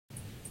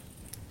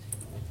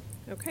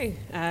Okay.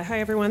 Hi,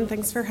 everyone.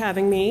 Thanks for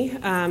having me.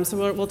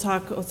 So we'll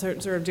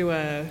sort of do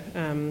a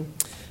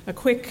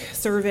quick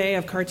survey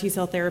of CAR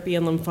T-cell therapy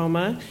and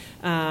lymphoma.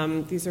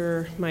 These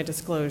are my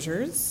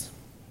disclosures.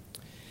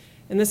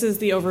 And this is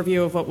the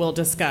overview of what we'll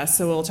discuss.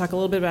 So we'll talk a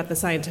little bit about the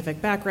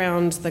scientific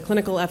background, the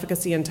clinical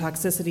efficacy and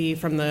toxicity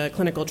from the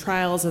clinical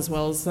trials, as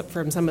well as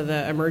from some of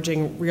the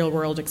emerging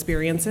real-world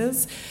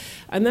experiences.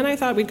 And then I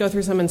thought we'd go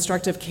through some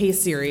instructive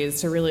case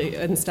series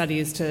and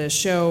studies to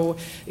show,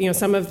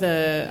 some of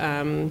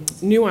the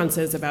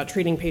nuances about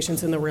treating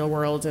patients in the real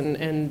world,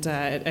 and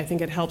I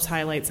think it helps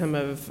highlight some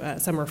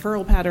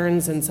referral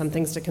patterns and some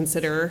things to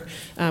consider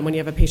when you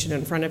have a patient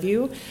in front of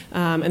you.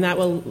 And that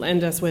will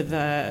end us with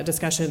a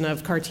discussion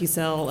of CAR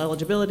T-cell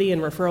eligibility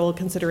and referral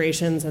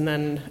considerations, and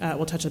then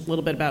we'll touch a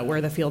little bit about where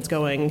the field's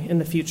going in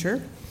the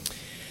future.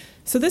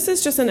 So this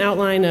is just an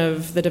outline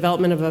of the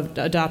development of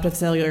adoptive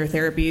cellular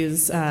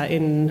therapies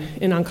in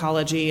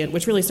oncology,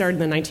 which really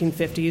started in the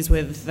 1950s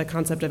with the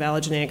concept of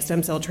allogeneic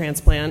stem cell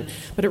transplant.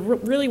 But it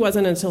really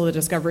wasn't until the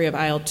discovery of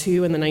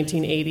IL-2 in the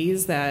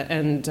 1980s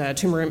and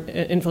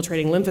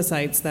tumor-infiltrating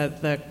lymphocytes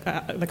that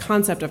the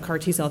concept of CAR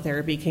T-cell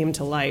therapy came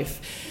to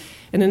life.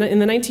 And in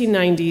the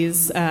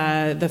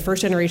 1990s, the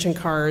first-generation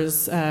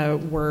CARs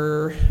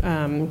were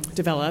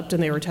developed,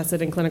 and they were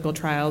tested in clinical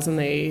trials, and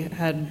they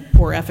had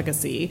poor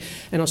efficacy.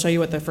 And I'll show you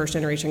what the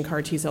first-generation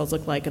CAR T-cells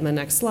look like in the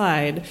next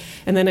slide.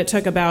 And then it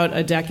took about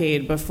a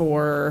decade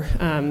before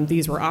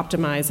these were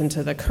optimized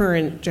into the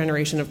current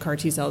generation of CAR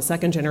T-cells,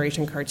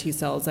 second-generation CAR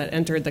T-cells that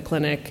entered the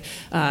clinic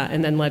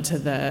and then led to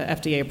the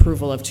FDA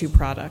approval of 2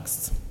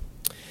 products.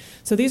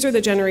 So these are the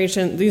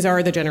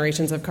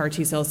generations of CAR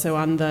T cells. So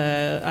on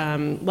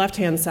the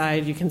left-hand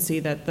side, you can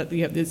see that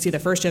you see the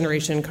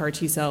first-generation CAR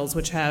T cells,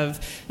 which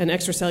have an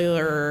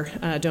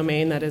extracellular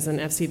domain that is an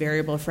Fc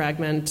variable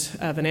fragment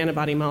of an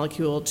antibody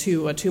molecule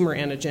to a tumor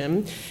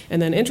antigen,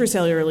 and then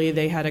intracellularly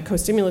they had a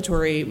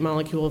co-stimulatory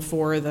molecule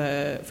for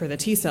the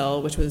T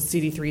cell, which was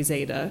CD3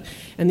 zeta,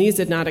 and these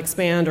did not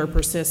expand or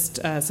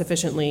persist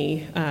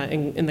sufficiently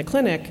in the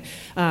clinic,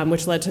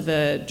 which led to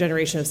the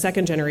generation of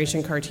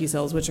second-generation CAR T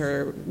cells, which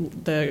are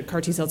the CAR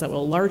T cells that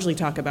we'll largely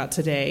talk about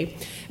today.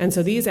 And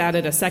so these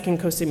added a second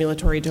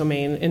co-stimulatory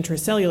domain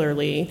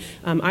intracellularly,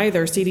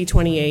 either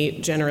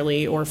CD28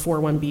 generally or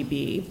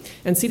 4-1BB.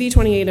 And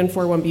CD28 and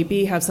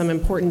 4-1BB have some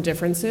important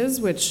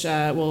differences, which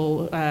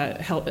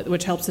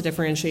helps to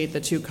differentiate the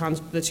two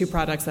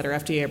products that are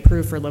FDA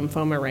approved for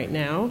lymphoma right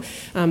now.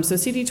 So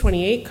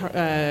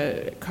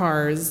CD28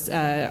 CARs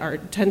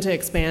tend to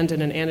expand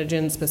in an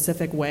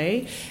antigen-specific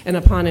way, and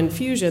upon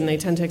infusion, they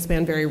tend to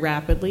expand very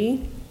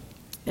rapidly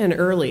and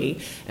early,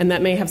 and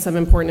that may have some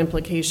important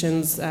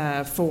implications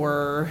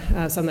for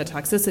some of the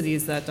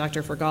toxicities that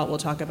Dr. Fergault will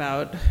talk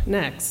about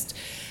next.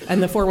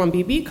 And the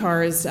 4-1BB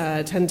CARs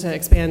tend to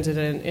expand in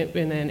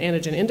an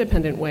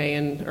antigen-independent way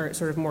and are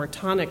sort of more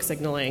tonic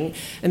signaling,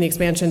 and the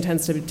expansion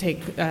tends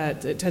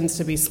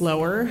to be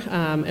slower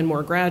and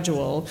more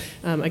gradual,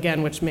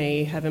 again, which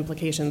may have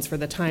implications for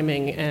the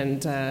timing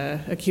and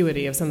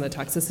acuity of some of the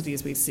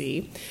toxicities we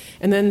see.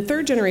 And then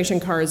third-generation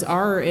CARs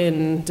are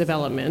in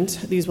development.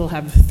 These will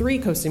have 3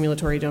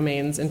 co-stimulatory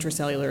domains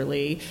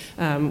intracellularly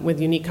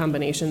with unique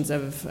combinations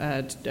of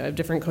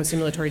different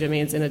co-stimulatory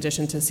domains in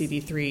addition to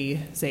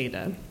CD3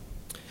 zeta.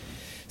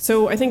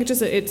 So I think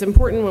it's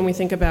important when we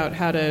think about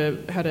how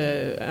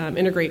to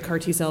integrate CAR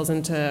T cells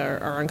into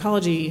our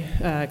oncology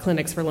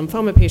clinics for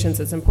lymphoma patients.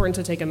 It's important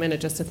to take a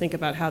minute just to think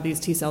about how these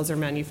T cells are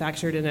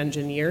manufactured and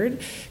engineered,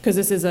 because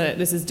this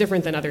is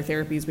different than other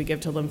therapies we give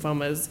to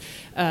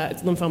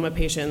lymphoma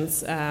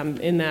patients,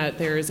 in that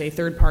there is a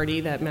third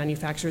party that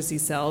manufactures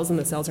these cells, and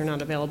the cells are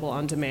not available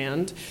on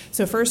demand.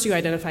 So first, you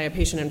identify a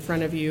patient in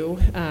front of you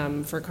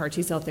for CAR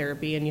T cell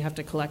therapy, and you have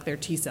to collect their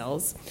T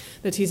cells.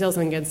 The T cells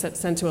then get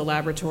sent to a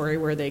laboratory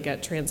where they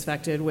get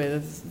transfected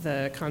with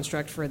the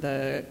construct for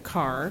the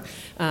CAR,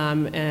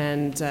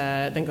 and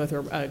then go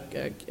through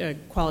a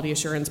quality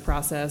assurance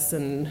process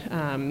and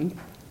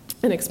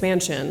an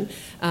expansion,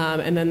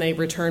 and then they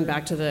return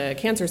back to the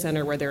cancer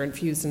center where they're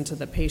infused into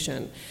the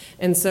patient.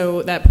 And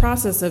so that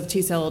process of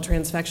T-cell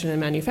transfection and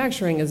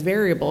manufacturing is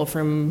variable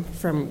from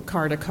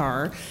CAR to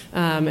CAR,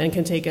 and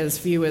can take as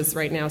few as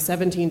right now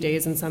 17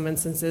 days in some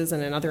instances,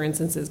 and in other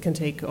instances can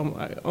take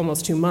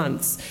almost 2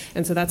 months.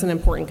 And so that's an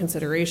important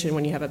consideration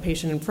when you have a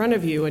patient in front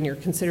of you and you're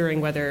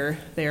considering whether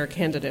they are a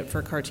candidate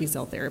for CAR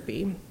T-cell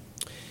therapy.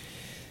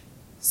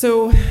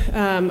 So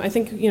I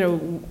think,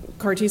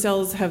 CAR T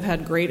cells have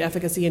had great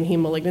efficacy in heme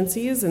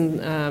malignancies, and,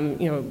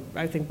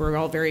 I think we're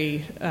all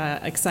very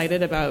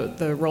excited about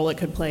the role it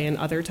could play in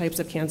other types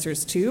of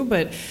cancers too,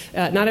 but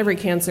not every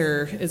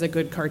cancer is a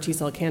good CAR T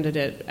cell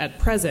candidate at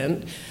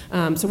present.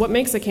 So what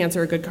makes a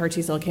cancer a good CAR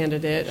T cell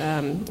candidate?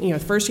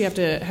 First you have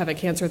to have a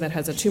cancer that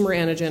has a tumor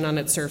antigen on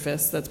its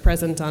surface that's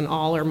present on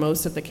all or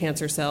most of the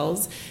cancer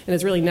cells, and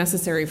is really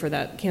necessary for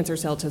that cancer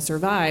cell to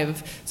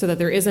survive, so that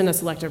there isn't a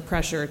selective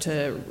pressure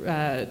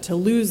to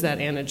lose that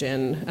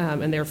antigen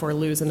and therefore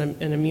lose an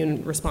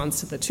immune response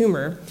to the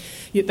tumor.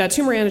 that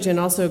tumor antigen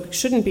also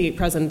shouldn't be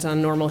present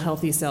on normal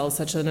healthy cells,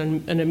 such that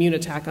an immune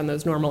attack on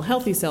those normal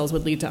healthy cells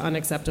would lead to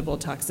unacceptable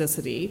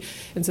toxicity.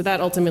 And so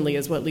that ultimately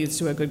is what leads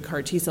to a good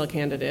CAR T-cell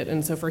candidate.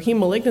 And so for heme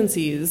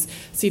malignancies,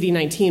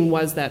 CD19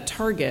 was that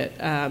target,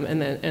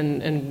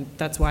 and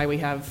that's why we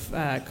have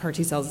CAR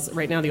T-cells.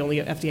 Right now, the only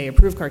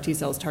FDA-approved CAR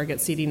T-cells target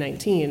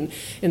CD19.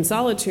 In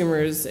solid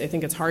tumors, I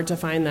think it's hard to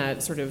find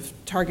that sort of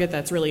target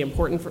that's really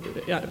important,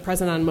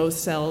 present on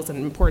most cells and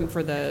important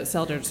for the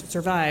cell to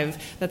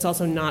survive, that's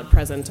also not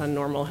present on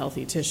normal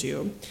healthy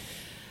tissue.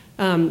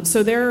 When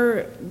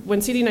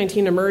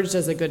CD19 emerged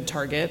as a good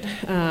target,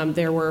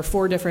 there were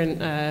 4 different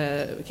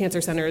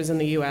cancer centers in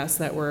the U.S.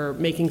 that were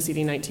making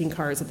CD19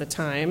 CARs at the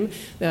time.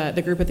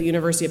 The group at the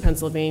University of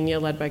Pennsylvania,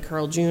 led by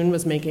Carl June,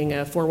 was making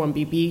a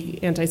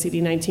 4-1BB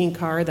anti-CD19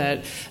 CAR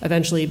that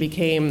eventually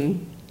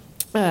became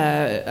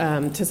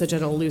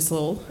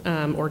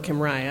tisagenlecleucel, or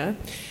Kymriah.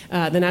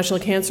 The National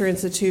Cancer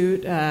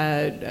Institute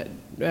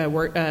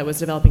was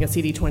developing a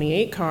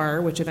CD28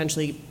 CAR, which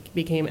eventually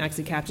became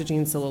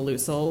axicabtagene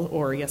ciloleucel,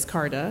 or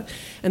Yescarta.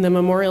 And the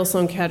Memorial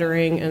Sloan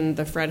Kettering and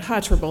the Fred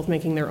Hutch were both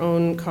making their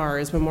own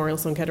CARs. Memorial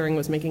Sloan Kettering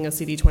was making a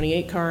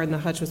CD28 CAR, and the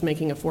Hutch was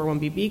making a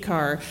 4-1BB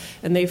CAR.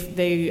 And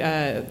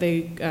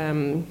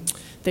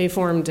they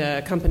formed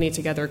a company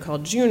together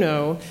called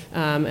Juno,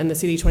 and the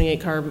CD28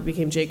 CAR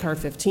became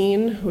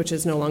JCAR15, which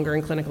is no longer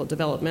in clinical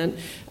development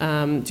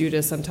due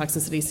to some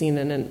toxicity seen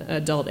in an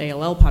adult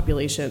ALL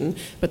population.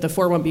 But the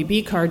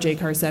 4-1BB CAR,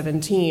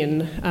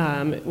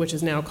 JCAR17, which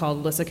is now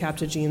called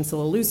lisacabtagene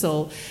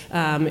ciloleucel,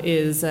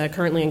 is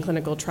currently in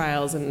clinical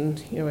trials and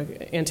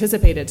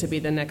anticipated to be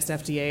the next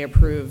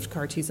FDA-approved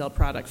CAR T-cell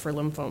product for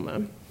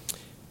lymphoma.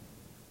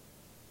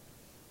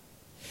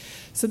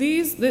 So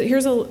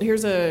here's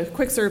a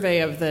quick survey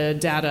of the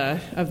data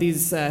of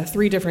these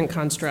 3 different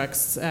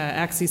constructs,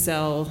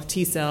 axi-cell,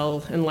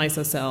 T-cell, and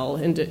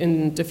lysocell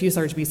in diffuse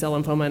large B-cell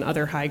lymphoma and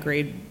other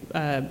high-grade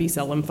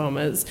B-cell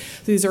lymphomas.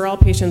 So these are all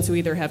patients who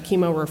either have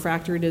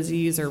chemo-refractory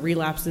disease or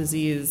relapse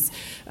disease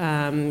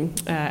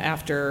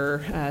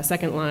after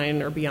second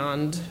line or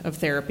beyond of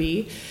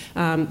therapy.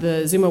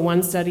 The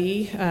ZUMA-1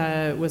 study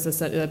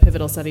was a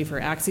pivotal study for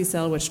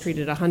axi-cell, which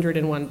treated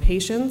 101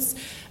 patients,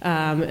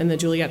 and the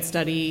Juliet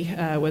study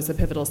was a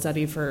pivotal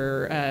study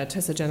for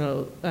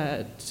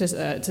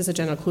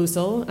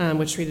tisagenlecleucel,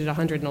 which treated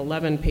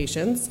 111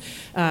 patients.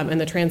 And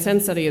the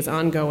Transcend study is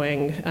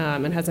ongoing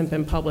and hasn't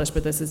been published,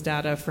 but this is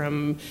data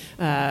from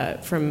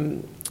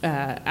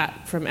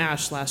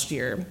ASH last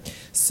year.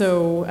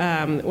 So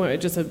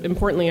just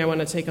importantly, I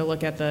want to take a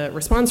look at the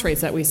response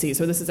rates that we see.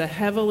 So this is a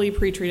heavily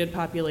pretreated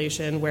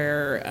population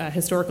where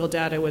historical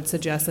data would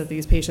suggest that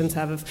these patients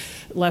have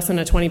less than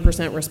a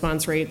 20%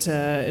 response rate to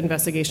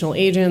investigational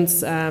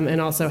agents and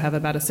also have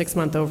about a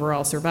 6-month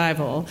overall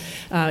survival.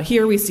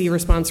 Here we see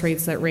response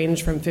rates that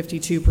range from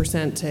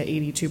 52% to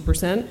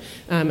 82%,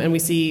 and we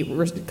see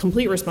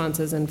complete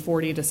responses in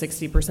 40 to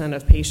 60%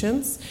 of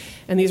patients.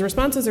 And these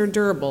responses are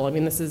durable. I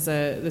mean,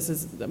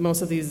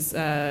 most of these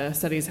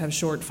studies have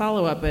short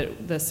follow-up,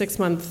 but the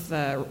 6-month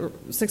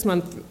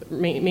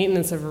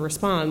maintenance of a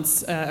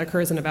response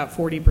occurs in about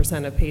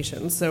 40% of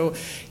patients. So,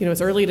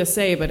 it's early to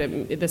say, but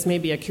this may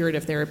be a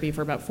curative therapy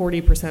for about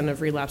 40%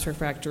 of relapse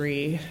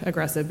refractory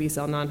aggressive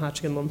B-cell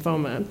non-Hodgkin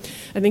lymphoma.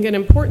 I think an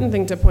important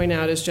thing to point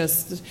out is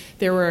just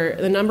there were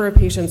the number of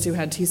patients who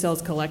had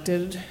T-cells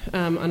collected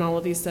on all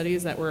of these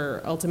studies that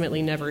were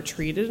ultimately never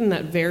treated, and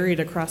that varied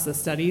across the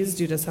studies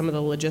due to some of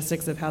the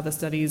logistics of how the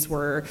studies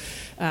were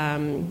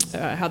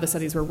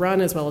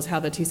run, as well as how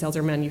the T-cells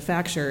are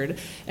manufactured.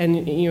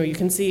 And you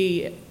can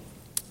see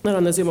that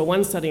on the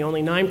ZUMA-1 study,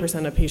 only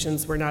 9% of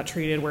patients were not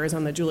treated, whereas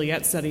on the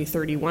Juliet study,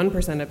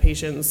 31% of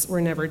patients were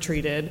never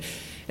treated.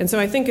 And so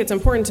I think it's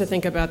important to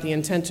think about the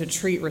intent to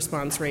treat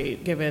response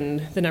rate,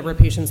 given the number of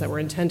patients that were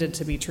intended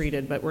to be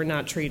treated but were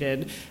not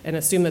treated, and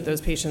assume that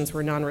those patients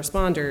were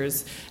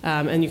non-responders.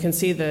 And you can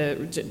see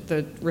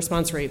the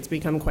response rates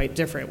become quite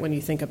different when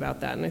you think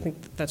about that. And I think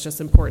that's just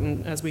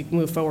important as we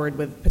move forward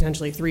with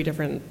potentially 3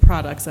 different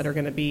products that are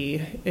going to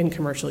be in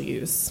commercial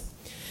use.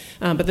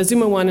 But the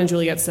ZUMA-1 and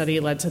Juliet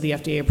study led to the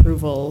FDA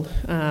approval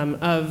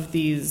of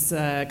these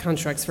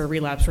constructs for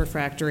relapse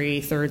refractory,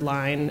 third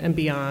line, and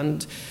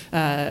beyond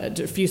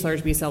diffuse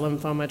large B-cell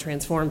lymphoma,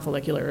 transformed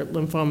follicular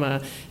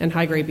lymphoma, and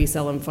high-grade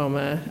B-cell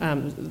lymphoma.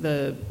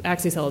 The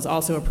axi-cell is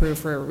also approved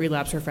for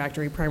relapse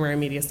refractory primary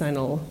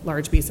mediastinal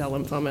large B-cell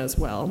lymphoma as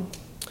well.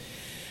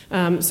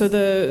 So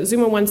the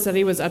ZUMA-1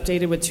 study was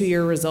updated with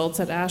 2-year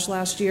results at ASH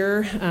last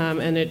year,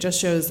 and it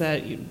just shows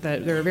that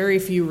there are very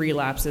few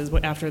relapses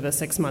after the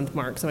 6-month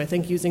mark. So I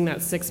think using that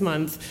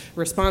 6-month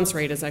response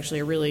rate is actually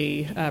a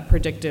really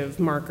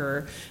predictive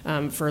marker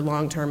for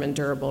long-term and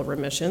durable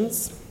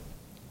remissions.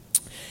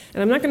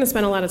 And I'm not going to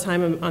spend a lot of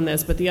time on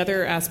this, but the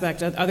other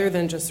aspect, other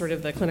than just sort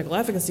of the clinical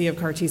efficacy of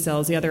CAR T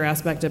cells, the other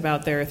aspect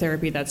about their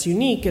therapy that's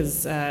unique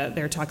is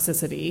their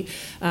toxicity.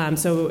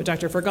 So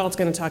Dr. Fergalt's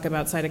going to talk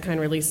about cytokine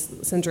release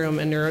syndrome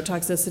and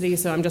neurotoxicity,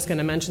 so I'm just going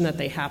to mention that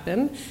they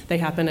happen. They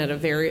happen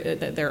at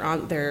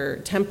their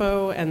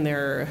tempo and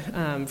their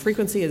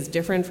frequency is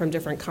different from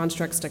different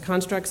constructs to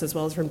constructs, as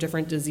well as from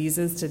different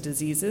diseases to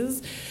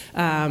diseases.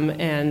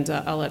 And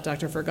I'll let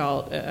Dr.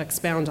 Fergalt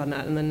expound on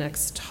that in the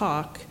next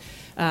talk.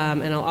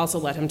 And I'll also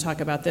let him talk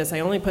about this. I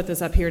only put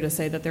this up here to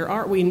say that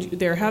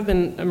there have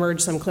been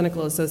emerged some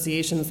clinical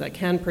associations that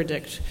can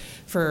predict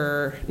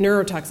for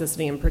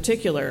neurotoxicity in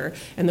particular,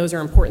 and those are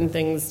important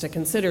things to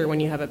consider when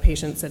you have a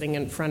patient sitting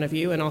in front of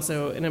you, and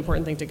also an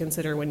important thing to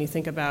consider when you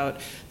think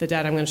about the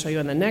data I'm going to show you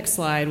on the next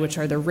slide, which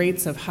are the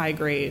rates of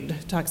high-grade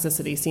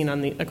toxicity seen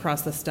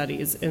across the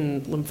studies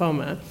in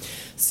lymphoma.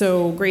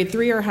 So grade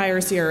 3 or higher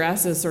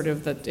CRS is sort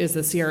of the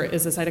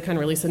cytokine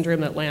release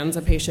syndrome that lands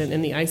a patient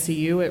in the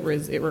ICU.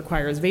 It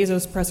requires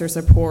vasopressor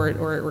support,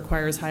 or it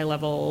requires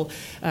high-level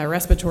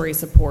respiratory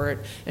support.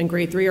 And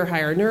grade 3 or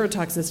higher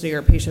neurotoxicity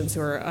are patients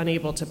who are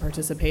unable to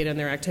participate in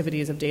their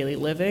activities of daily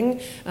living,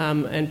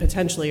 and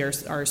potentially are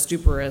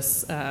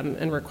stuporous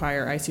and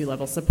require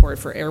ICU-level support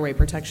for airway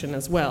protection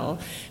as well.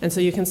 And so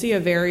you can see a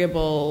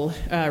variable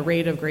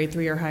rate of grade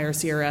 3 or higher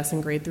CRS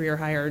and grade 3 or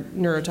higher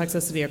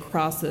neurotoxicity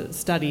across the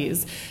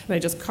studies. And I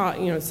just caught,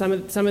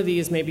 some of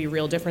these may be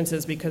real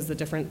differences because the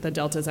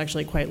delta is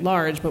actually quite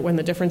large, but when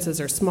the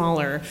differences are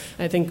smaller,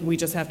 I think we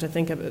just have to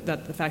think of the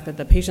fact that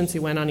the patients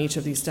who went on each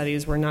of these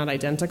studies were not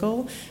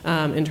identical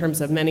in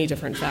terms of many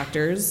different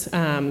factors,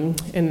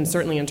 and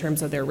certainly in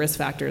terms of their risk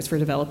factors for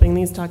developing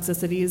these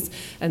toxicities,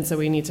 and so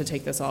we need to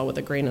take this all with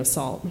a grain of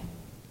salt.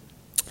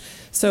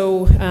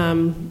 So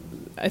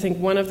I think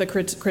one of the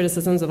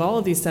criticisms of all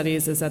of these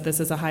studies is that this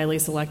is a highly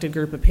selected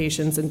group of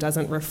patients and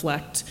doesn't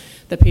reflect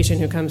the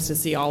patient who comes to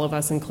see all of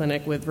us in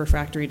clinic with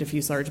refractory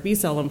diffuse large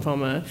B-cell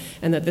lymphoma,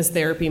 and that this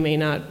therapy may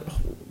not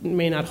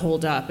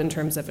hold up in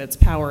terms of its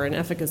power and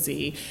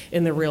efficacy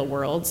in the real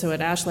world. So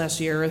at ASH last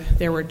year,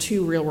 there were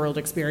 2 real-world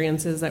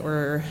experiences that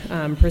were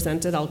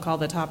presented. I'll call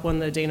the top one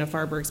the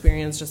Dana-Farber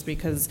experience just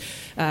because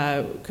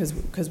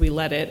we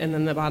led it, and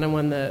then the bottom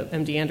one the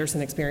MD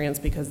Anderson experience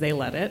because they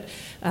led it.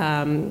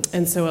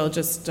 And so I'll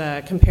just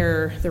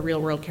compare the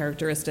real-world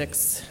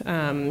characteristics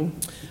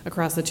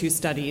across the 2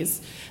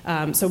 studies.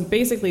 So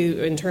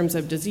basically, in terms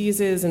of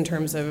diseases, in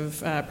terms of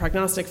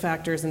prognostic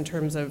factors, in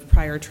terms of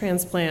prior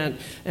transplant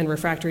and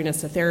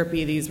refractoriness to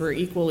therapy, these were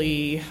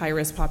equally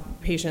high-risk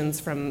patients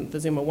from the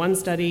ZUMA-1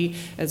 study,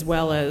 as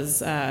well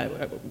as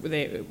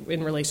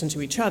in relation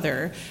to each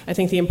other. I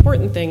think the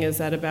important thing is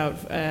that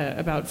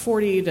about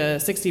 40 to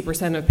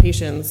 60% of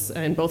patients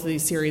in both of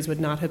these series would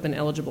not have been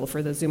eligible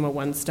for the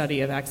ZUMA-1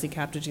 study of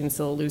axicabtagene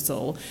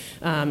ciloleucel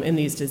in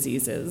these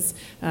diseases,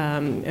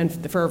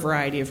 and for a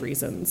variety of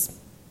reasons.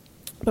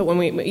 But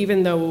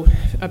even though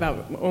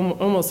about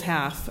almost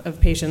half of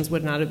patients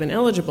would not have been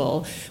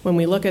eligible, when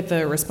we look at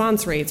the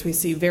response rates, we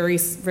see very,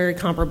 very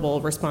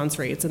comparable response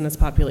rates in this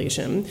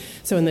population.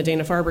 So in the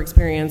Dana-Farber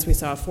experience, we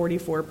saw a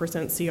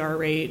 44% CR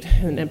rate,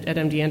 and at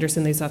MD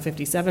Anderson, they saw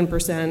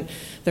 57%.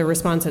 The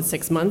response at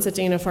 6 months at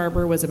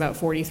Dana-Farber was about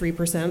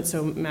 43%,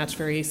 so matched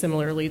very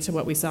similarly to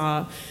what we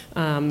saw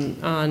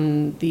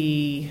on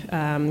the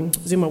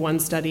ZUMA-1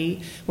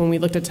 study. When we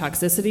looked at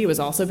toxicity, it was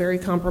also very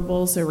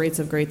comparable, so rates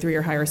of grade 3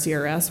 or higher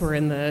CRS were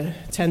in the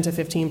 10 to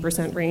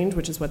 15% range,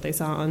 which is what they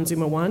saw on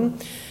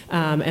ZUMA-1,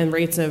 and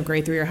rates of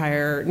grade 3 or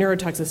higher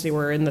neurotoxicity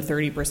were in the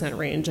 30%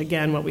 range,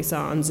 again, what we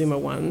saw on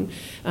ZUMA-1.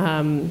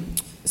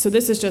 So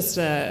this is just,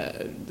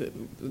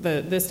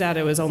 this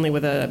data was only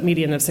with a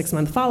median of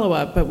 6-month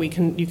follow-up, but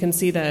you can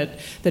see that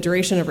the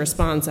duration of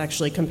response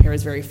actually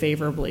compares very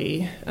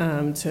favorably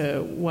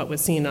to what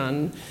was seen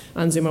on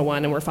ZUMA-1,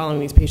 and we're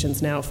following these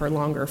patients now for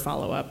longer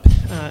follow-up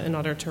in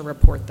order to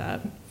report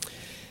that.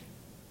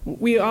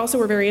 We also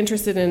were very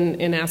interested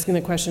in asking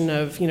the question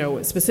of,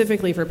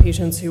 specifically for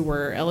patients who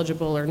were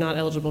eligible or not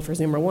eligible for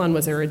ZUMA-1,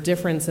 was there a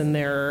difference in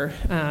their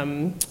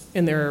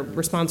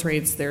response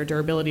rates, their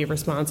durability of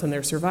response, and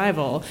their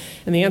survival?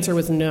 And the answer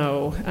was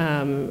no,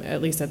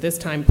 at least at this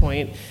time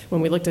point. When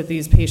we looked at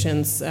these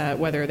patients,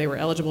 whether they were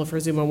eligible for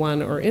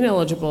ZUMA-1 or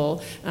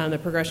ineligible, the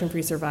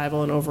progression-free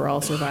survival and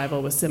overall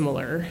survival was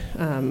similar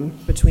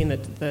between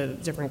the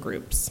different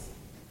groups.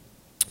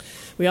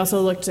 We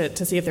also looked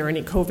to see if there were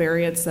any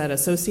covariates that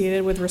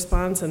associated with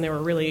response, and there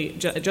were really,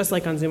 just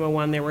like on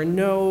ZUMA-1, there were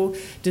no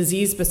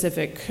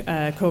disease-specific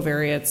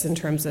covariates in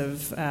terms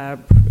of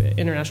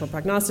International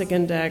Prognostic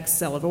Index,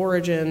 cell of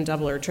origin,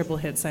 double or triple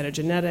hit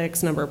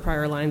cytogenetics, number of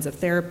prior lines of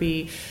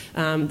therapy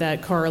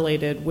that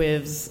correlated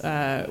with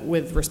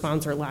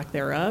response or lack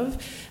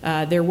thereof.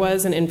 There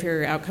was an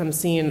inferior outcome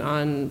seen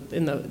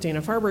in the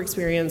Dana-Farber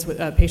experience with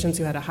patients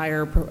who had a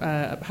higher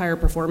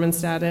performance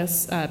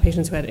status,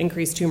 patients who had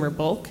increased tumor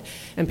bulk,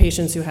 and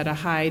patients who had a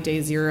high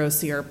day 0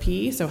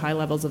 CRP, so high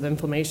levels of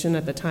inflammation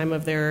at the time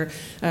of their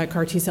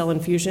CAR T-cell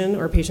infusion,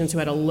 or patients who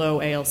had a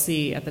low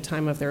ALC at the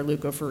time of their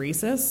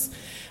leukapheresis.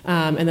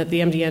 And that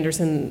the at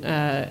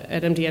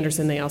MD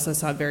Anderson, they also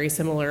saw very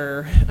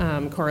similar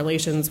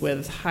correlations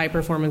with high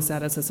performance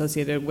status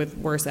associated with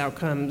worse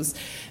outcomes,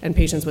 and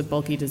patients with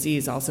bulky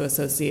disease also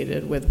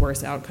associated with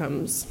worse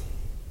outcomes.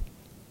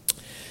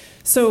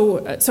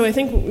 So I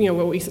think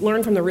what we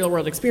learned from the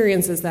real-world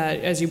experience is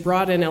that as you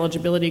broaden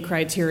eligibility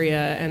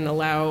criteria and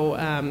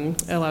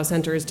allow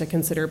centers to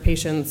consider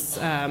patients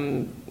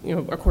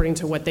according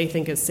to what they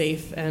think is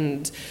safe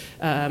and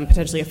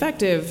potentially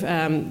effective,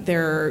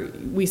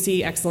 we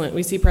see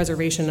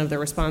preservation of the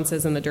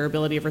responses and the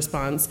durability of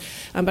response.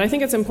 But I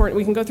think it's important,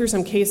 we can go through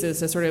some cases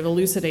to sort of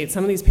elucidate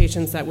some of these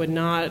patients that would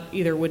not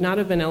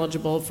have been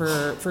eligible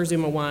for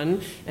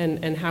ZUMA-1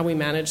 and how we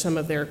manage some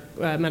of their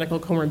medical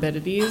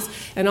comorbidities,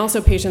 and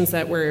also patients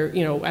that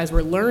as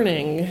we're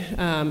learning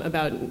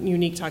about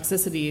unique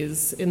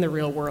toxicities in the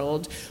real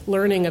world,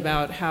 learning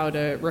about how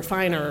to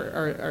refine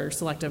our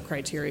selective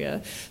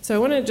criteria. So I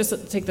want to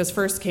just take this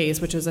first case,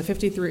 which is a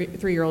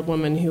 53-year-old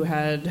woman who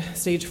had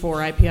stage 4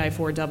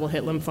 IPI-4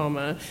 double-hit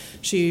lymphoma.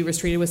 She was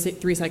treated with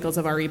 3 cycles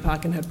of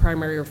R-EPOCH and had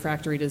primary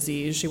refractory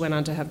disease. She went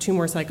on to have 2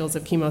 more cycles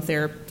of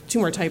chemotherapy, 2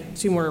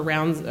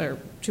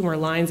 more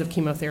lines of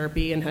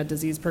chemotherapy, and had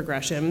disease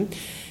progression.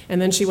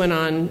 And then she went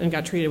on and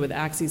got treated with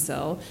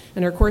Axi-cel.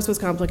 And her course was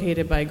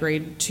complicated by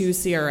grade 2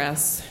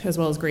 CRS as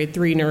well as grade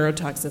 3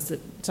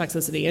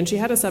 neurotoxicity. And she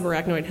had a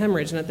subarachnoid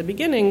hemorrhage. And at the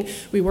beginning,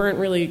 we weren't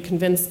really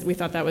convinced. We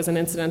thought that was an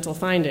incidental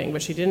finding,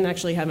 but she didn't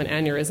actually have an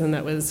aneurysm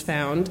that was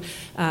found.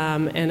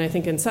 And I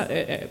think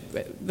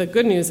the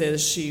good news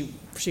is she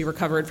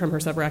recovered from her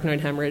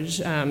subarachnoid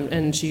hemorrhage,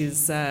 and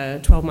she's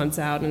 12 months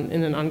out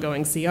in an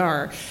ongoing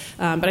CR.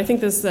 But I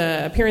think this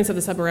appearance of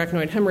the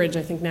subarachnoid hemorrhage,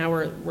 I think now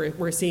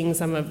we're seeing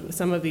some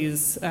of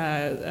these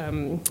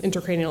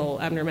intracranial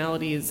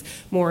abnormalities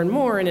more and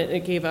more, and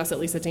it gave us, at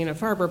least at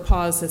Dana-Farber,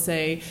 pause to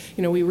say,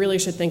 we really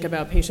should think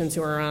about patients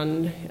who are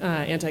on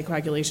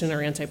anticoagulation or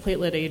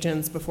antiplatelet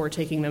agents before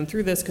taking them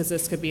through this, because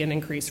this could be an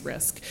increased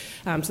risk.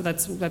 So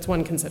that's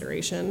one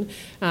consideration.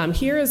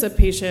 Here is a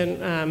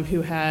patient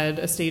who had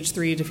a stage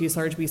 3 diffuse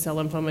large B-cell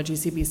lymphoma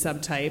GCB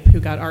subtype who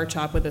got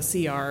R-CHOP with a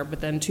CR,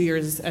 but then 2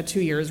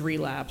 years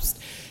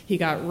relapsed. He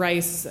got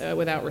RICE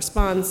without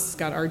response,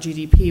 got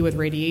RGDP with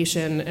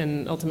radiation,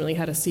 and ultimately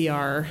had a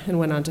CR and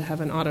went on to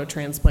have an auto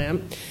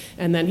transplant.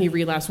 And then he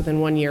relapsed within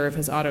 1 year of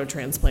his auto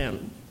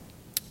transplant.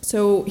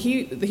 So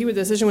the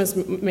decision was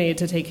made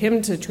to take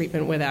him to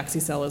treatment with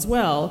Axi-cel as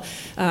well,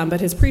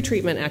 but his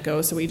pre-treatment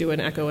echo, so we do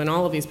an echo in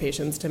all of these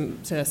patients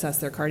to assess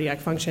their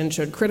cardiac function,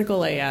 showed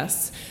critical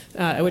AS,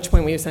 at which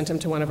point we sent him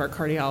to one of our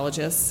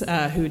cardiologists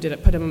who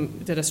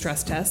did a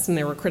stress test, and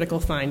there were critical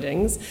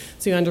findings.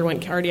 So he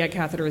underwent cardiac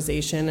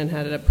catheterization and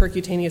had a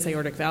percutaneous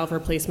aortic valve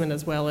replacement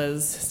as well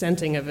as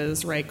stenting of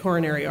his right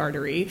coronary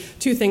artery,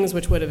 2 things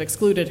which would have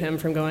excluded him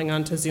from going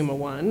on to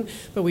ZUMA-1.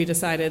 But we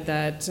decided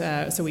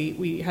that, so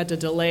we had to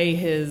delay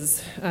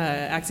his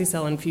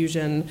Axi-cel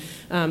infusion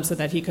so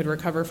that he could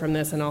recover from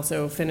this and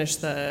also finish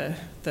the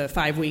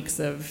 5 weeks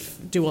of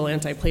dual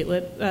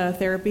antiplatelet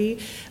therapy.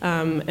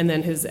 And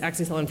then his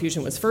Axi-cel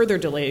infusion was further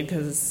delayed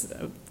because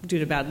due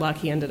to bad luck,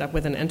 he ended up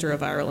with an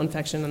enteroviral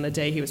infection on the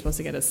day he was supposed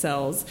to get his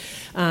cells.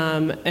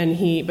 But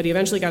he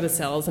eventually got his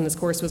cells, and his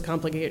course was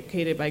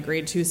complicated by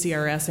grade 2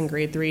 CRS and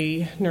grade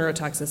 3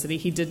 neurotoxicity.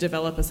 He did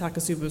develop a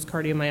Sakasubu's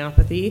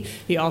cardiomyopathy.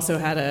 He also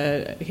had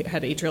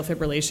atrial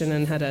fibrillation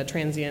and had a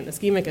transient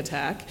ischemic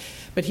attack,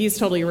 but he's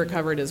totally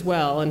recovered as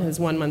well, and his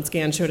 1-month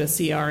scan showed a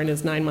CR, and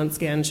his 9-month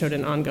scan showed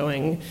an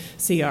ongoing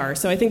CR.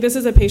 So I think this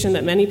is a patient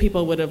that many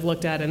people would have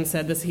looked at and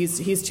said,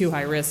 he's too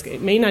high risk.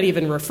 It may not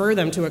even refer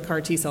them to a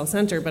CAR T-cell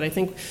center, but I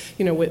think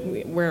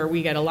where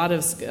we get a lot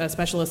of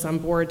specialists on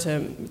board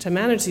to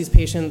manage these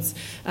patients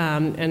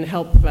and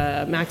help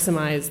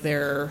maximize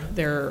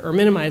or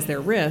minimize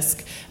their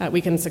risk,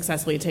 we can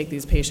successfully take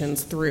these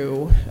patients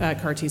through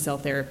CAR T-cell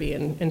therapy,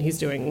 and he's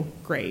doing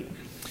great.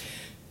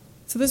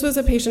 So this was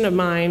a patient of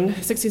mine,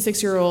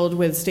 66-year-old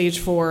with stage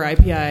 4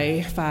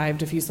 IPI-5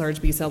 diffuse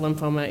large B-cell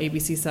lymphoma,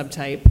 ABC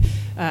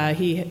subtype.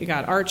 He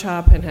got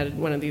R-CHOP and had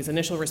one of these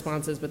initial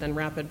responses, but then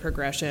rapid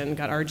progression,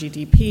 got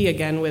RGDP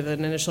again with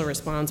an initial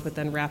response, but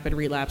then rapid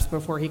relapse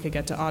before he could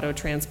get to auto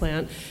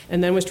transplant,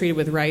 and then was treated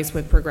with RICE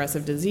with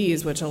progressive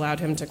disease, which allowed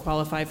him to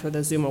qualify for the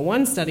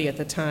ZUMA-1 study at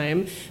the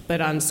time,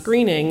 but on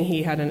screening,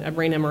 he had a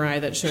brain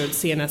MRI that showed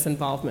CNS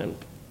involvement.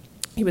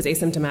 He was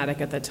asymptomatic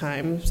at the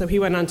time, so he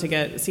went on to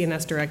get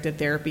CNS-directed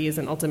therapies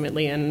and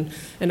ultimately an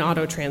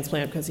auto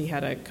transplant because he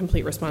had a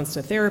complete response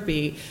to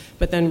therapy,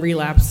 but then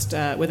relapsed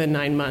within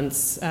 9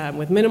 months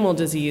with minimal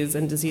disease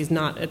and disease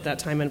not at that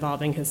time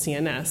involving his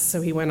CNS.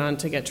 So he went on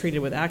to get treated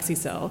with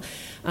Axi-cel.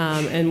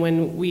 And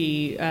when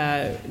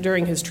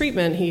during his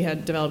treatment, he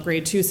had developed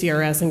grade 2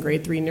 CRS and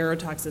grade 3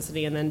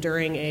 neurotoxicity, and then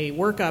during a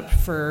workup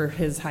for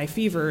his high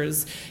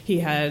fevers, he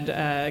had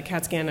a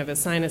CAT scan of his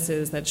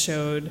sinuses that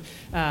showed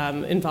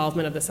involvement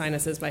involvement of the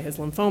sinuses by his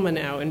lymphoma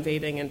now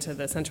invading into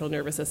the central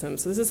nervous system.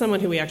 So this is someone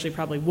who we actually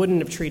probably wouldn't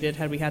have treated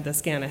had we had the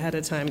scan ahead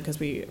of time, because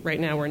right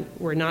now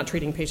we're not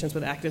treating patients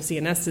with active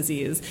CNS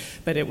disease,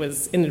 but it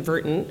was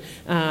inadvertent.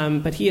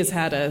 But he has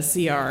had a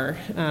CR,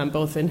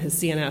 both in his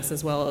CNS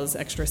as well as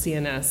extra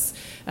CNS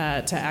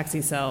to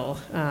axi-cell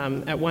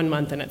at 1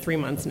 month and at 3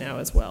 months now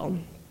as well.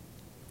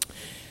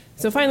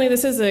 So finally,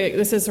 this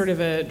is sort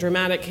of a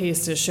dramatic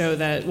case to show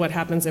that what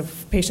happens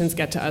if patients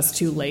get to us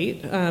too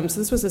late. So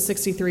this was a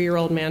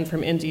 63-year-old man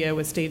from India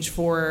with stage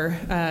 4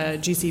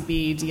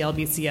 GCB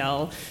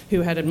DLBCL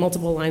who had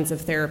multiple lines of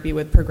therapy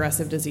with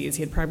progressive disease.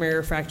 He had primary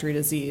refractory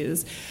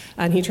disease,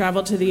 and he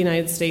traveled to the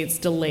United States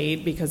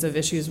delayed because of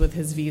issues with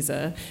his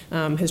visa.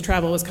 His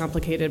travel was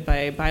complicated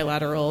by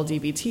bilateral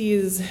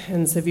DVTs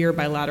and severe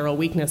bilateral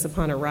weakness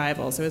upon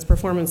arrival. So his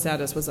performance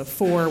status was a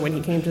 4 when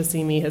he came to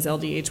see me. His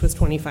LDH was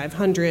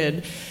 2,500.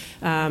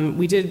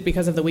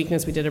 Because of the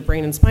weakness, we did a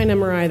brain and spine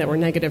MRI that were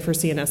negative for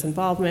CNS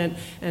involvement,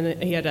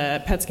 and he had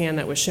a PET scan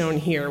that was shown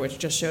here, which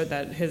just showed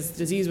that his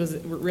disease was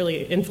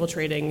really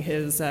infiltrating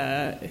his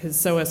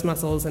psoas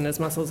muscles and his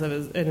muscles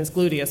and his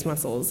gluteus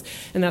muscles,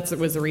 and that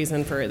was the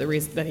reason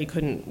that he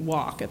couldn't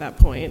walk at that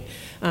point.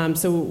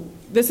 So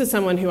this is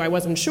someone who I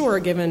wasn't sure,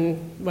 given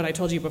what I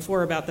told you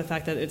before about the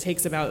fact that it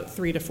takes about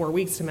 3 to 4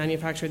 weeks to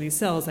manufacture these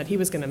cells, that he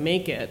was going to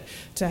make it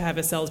to have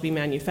his cells be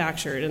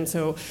manufactured. And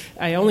so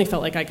I only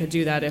felt like I could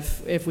do that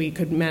if we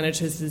could manage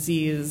his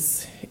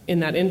disease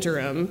in that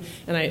interim.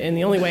 And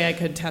the only way I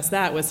could test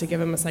that was to give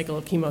him a cycle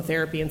of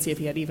chemotherapy and see if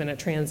he had even a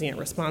transient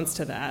response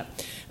to that.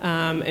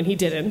 And he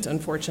didn't,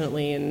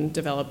 unfortunately, and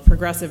developed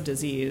progressive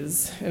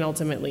disease and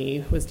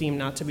ultimately was deemed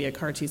not to be a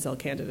CAR T-cell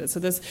candidate. So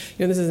this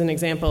is an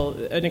example,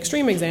 an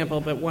extreme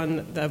example, but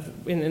one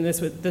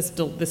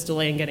this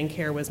delay in getting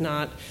care was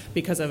not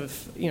because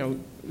of,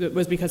 it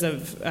was because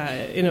of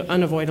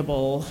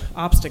unavoidable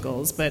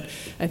obstacles, but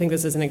I think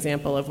this is an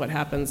example of what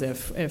happens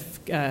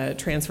if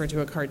transfer to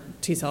a CAR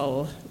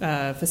T-cell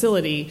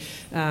facility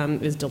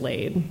is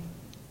delayed.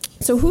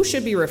 So who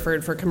should be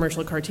referred for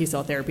commercial CAR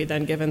T-cell therapy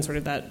then, given sort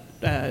of that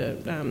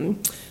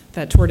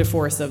tour de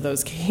force of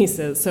those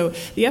cases? So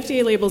the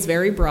FDA label is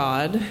very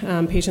broad.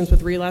 Patients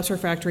with relapse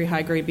refractory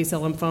high-grade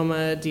B-cell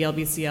lymphoma,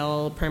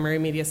 DLBCL, primary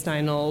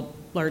mediastinal,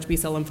 large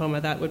B-cell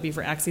lymphoma, that would be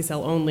for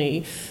axi-cell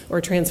only, or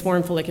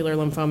transformed follicular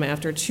lymphoma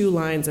after 2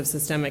 lines of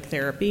systemic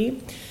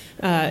therapy.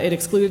 It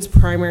excludes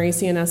primary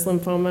CNS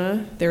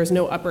lymphoma. There is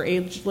no upper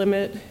age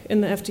limit in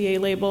the FDA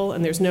label,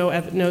 and there's no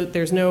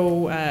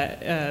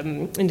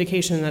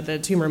indication that the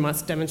tumor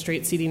must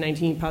demonstrate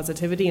CD19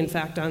 positivity. In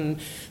fact, on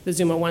the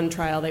ZUMA-1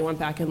 trial, they went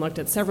back and looked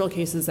at several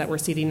cases that were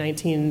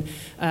CD19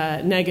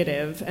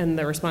 negative, and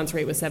the response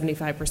rate was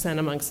 75%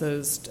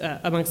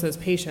 amongst those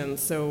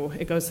patients. So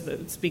it goes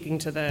to speaking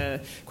to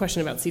the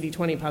question about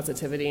CD20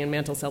 positivity and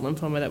mantle cell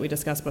lymphoma that we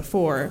discussed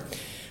before.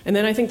 And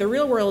then I think the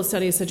real-world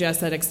studies suggest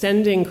that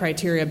extending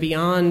criteria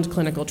beyond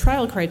clinical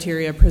trial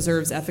criteria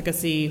preserves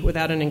efficacy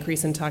without an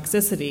increase in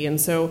toxicity. And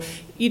so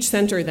each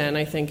center then,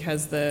 I think,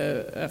 has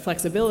the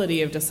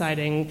flexibility of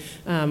deciding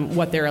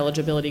what their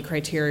eligibility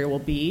criteria will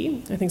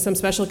be. I think some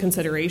special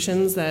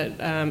considerations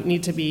that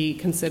need to be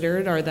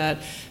considered are that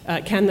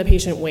can the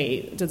patient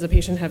wait? Does the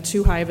patient have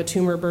too high of a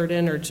tumor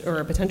burden or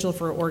a potential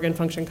for organ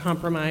function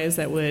compromise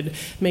that would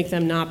make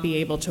them not be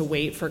able to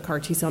wait for CAR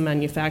T-cell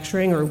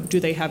manufacturing, or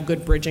do they have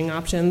good bridging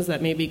options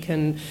that maybe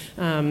can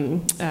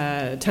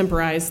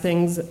temporize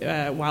things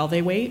while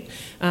they wait?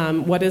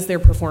 What is their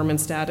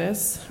performance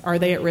status? Are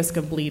they at risk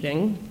of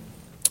bleeding?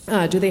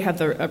 Do they have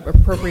the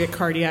appropriate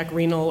cardiac,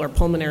 renal, or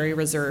pulmonary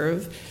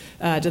reserve?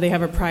 Do they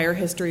have a prior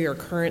history or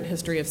current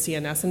history of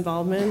CNS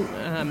involvement?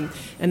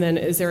 And then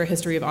is there a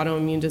history of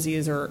autoimmune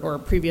disease or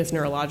previous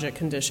neurologic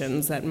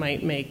conditions that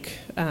might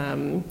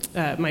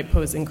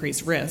pose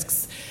increased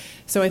risks?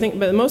 So I think,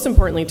 but most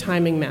importantly,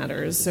 timing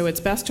matters. So it's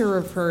best to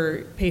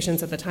refer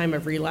patients at the time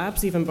of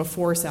relapse, even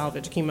before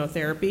salvage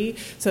chemotherapy,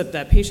 so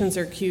that patients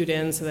are cued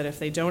in so that if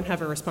they don't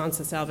have a response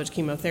to salvage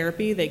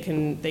chemotherapy, they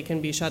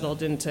can be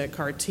shuttled into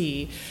CAR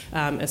T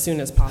as soon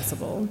as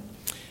possible.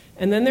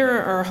 And then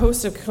there are a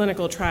host of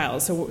clinical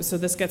trials, so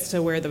this gets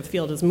to where the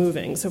field is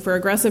moving. So for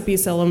aggressive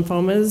B-cell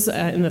lymphomas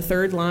in the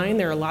third line,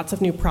 there are lots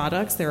of new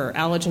products. There are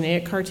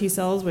allogeneic CAR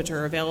T-cells, which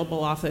are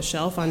available off the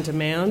shelf on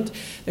demand.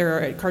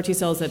 There are CAR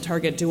T-cells that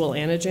target dual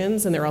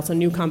antigens, and there are also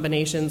new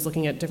combinations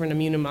looking at different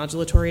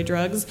immunomodulatory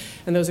drugs,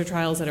 and those are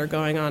trials that are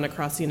going on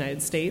across the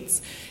United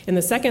States. In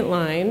the second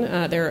line,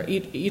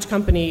 each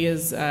company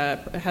has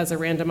a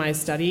randomized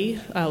study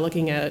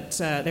looking at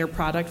their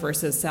product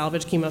versus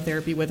salvage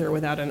chemotherapy with or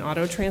without an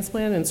auto transplant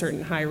in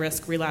certain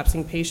high-risk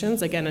relapsing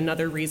patients. Again,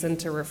 another reason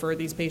to refer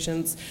these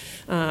patients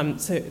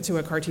to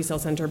a CAR T-cell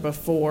center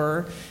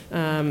before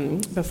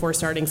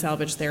starting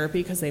salvage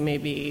therapy, because they may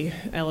be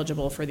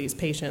eligible for these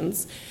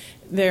patients.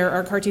 There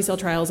are CAR T-cell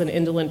trials in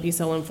indolent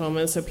B-cell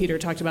lymphomas. So Peter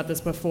talked about this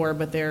before,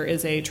 but there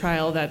is a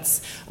trial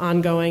that's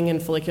ongoing in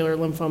follicular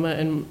lymphoma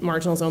and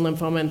marginal zone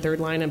lymphoma in third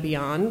line and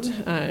beyond,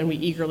 and we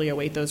eagerly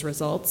await those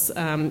results.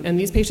 And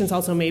these patients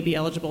also may be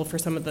eligible for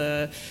some of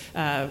the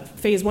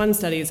phase 1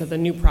 studies of the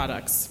new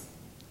products.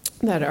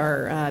 that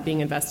are being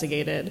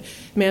investigated.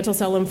 Mantle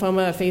cell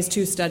lymphoma, a phase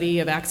 2 study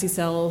of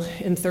axi-cel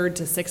in 3rd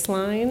to 6th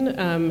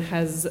line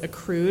has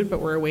accrued, but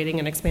we're awaiting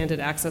an expanded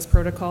access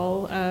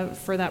protocol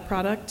for that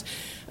product.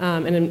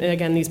 And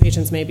again, these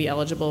patients may be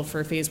eligible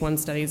for phase 1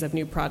 studies of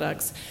new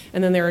products.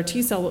 And then there are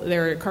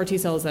CAR T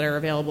cells that are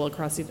available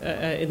across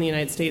in the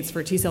United States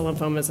for T-cell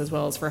lymphomas as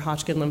well as for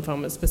Hodgkin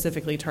lymphomas,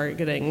 specifically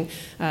targeting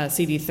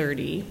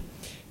CD30.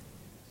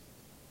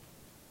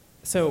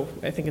 So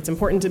I think it's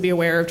important to be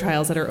aware of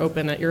trials that are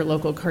open at your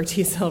local CAR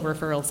T-cell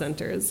referral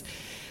centers.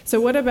 So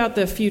what about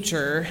the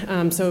future?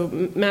 So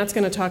Matt's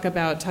going to talk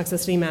about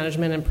toxicity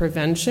management and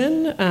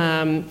prevention.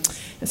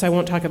 So I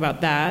won't talk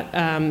about that.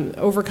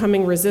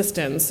 Overcoming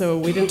resistance. So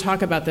we didn't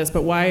talk about this,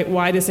 but why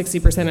do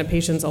 60% of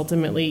patients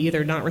ultimately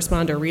either not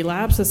respond or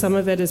relapse? So some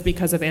of it is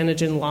because of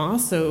antigen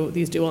loss. So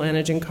these dual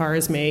antigen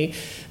CARs may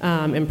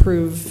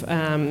improve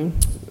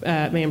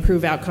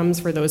outcomes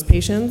for those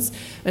patients.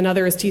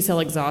 Another is T-cell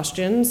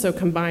exhaustion. So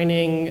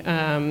combining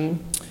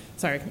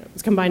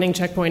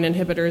checkpoint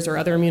inhibitors or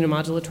other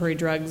immunomodulatory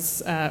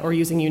drugs or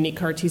using unique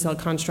CAR T-cell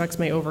constructs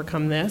may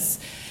overcome this.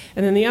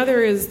 And then the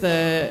other is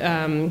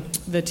the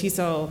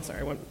T-cell,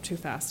 sorry, I went too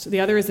fast. The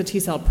other is the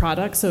T-cell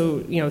product. So,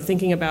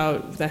 thinking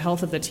about the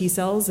health of the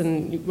T-cells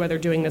and whether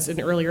doing this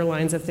in earlier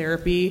lines of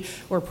therapy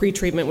or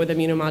pre-treatment with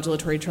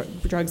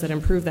immunomodulatory drugs that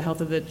improve the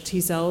health of the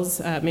T-cells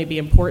may be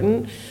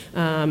important.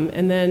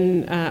 And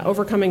then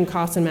overcoming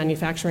costs and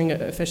manufacturing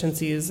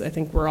efficiencies. I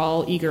think we're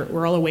all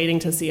awaiting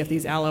to see if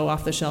these allo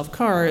off-the-shelf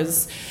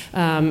CARs,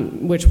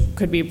 which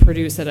could be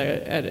produced at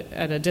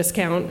a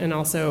discount and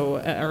also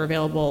are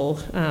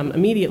available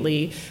immediately,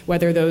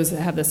 whether those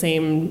have the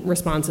same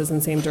responses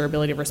and same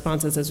durability of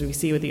responses as we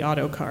see with the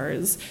auto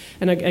CARs.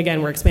 And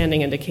again, we're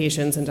expanding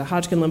indications into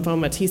Hodgkin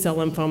lymphoma, T-cell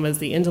lymphomas,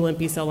 the indolent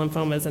B-cell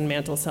lymphomas, and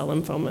mantle cell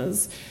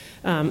lymphomas.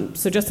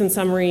 So just in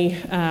summary,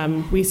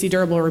 we see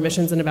durable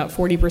remissions in about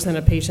 40%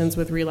 of patients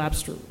with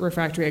relapsed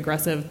refractory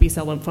aggressive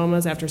B-cell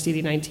lymphomas after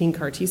CD19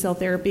 CAR T-cell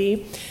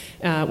therapy.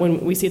 When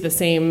we see the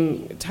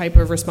same type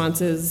of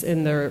responses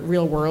in the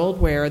real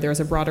world where there's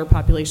a broader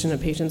population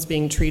of patients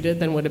being treated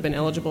than would have been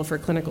eligible for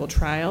clinical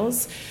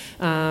trials.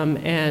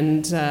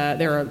 And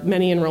there are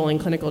many enrolling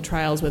clinical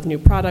trials with new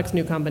products,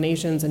 new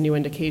combinations, and new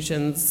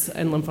indications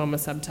and lymphoma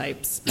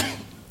subtypes.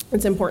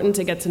 It's important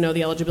to get to know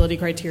the eligibility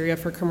criteria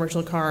for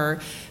commercial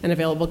CAR and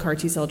available CAR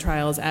T-cell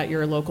trials at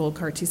your local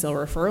CAR T-cell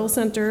referral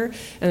center,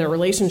 and the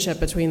relationship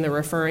between the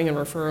referring and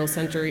referral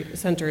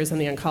centers and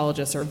the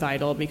oncologists are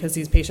vital because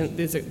these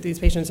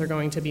patients are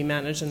going to be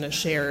managed in a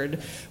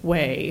shared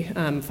way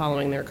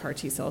following their CAR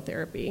T-cell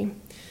therapy.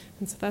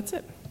 And so that's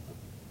it.